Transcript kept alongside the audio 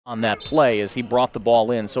on that play as he brought the ball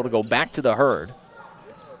in. So it'll go back to the Herd.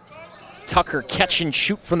 Tucker catch and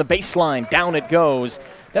shoot from the baseline. Down it goes.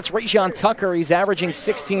 That's Rayjon Tucker. He's averaging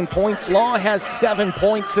 16 points. Law has 7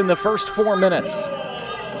 points in the first 4 minutes.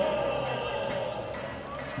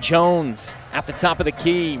 Jones at the top of the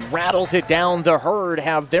key rattles it down. The Herd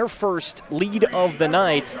have their first lead of the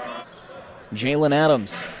night. Jalen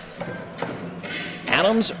Adams.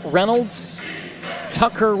 Adams, Reynolds,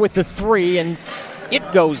 Tucker with the three, and it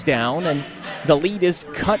goes down, and the lead is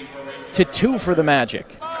cut to 2 for the Magic.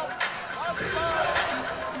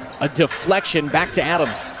 A deflection back to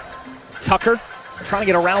Adams. Tucker trying to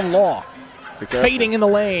get around Law. Fading in the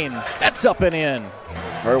lane. That's up and in.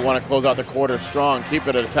 Herd want to close out the quarter strong. Keep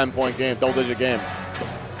it at a 10-point game, double-digit game.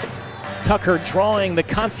 Tucker drawing the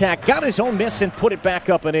contact. Got his own miss and put it back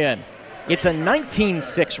up and in. It's a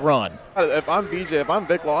 19-6 run. If I'm BJ, if I'm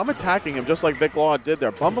Vic Law, I'm attacking him just like Vic Law did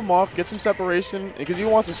there. Bump him off, get some separation, because he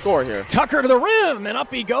wants to score here. Tucker to the rim, and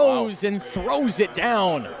up he goes and throws it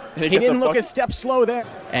down. He didn't look a step slow there.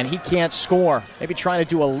 And he can't score. Maybe trying to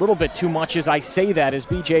do a little bit too much as I say that is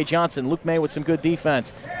B.J. Johnson. Luke May with some good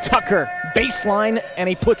defense. Tucker, baseline, and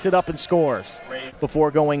he puts it up and scores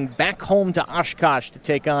before going back home to Oshkosh to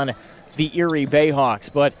take on the Erie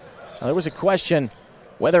Bayhawks. But there was a question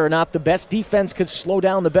whether or not the best defense could slow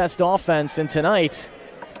down the best offense, and tonight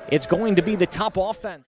it's going to be the top offense.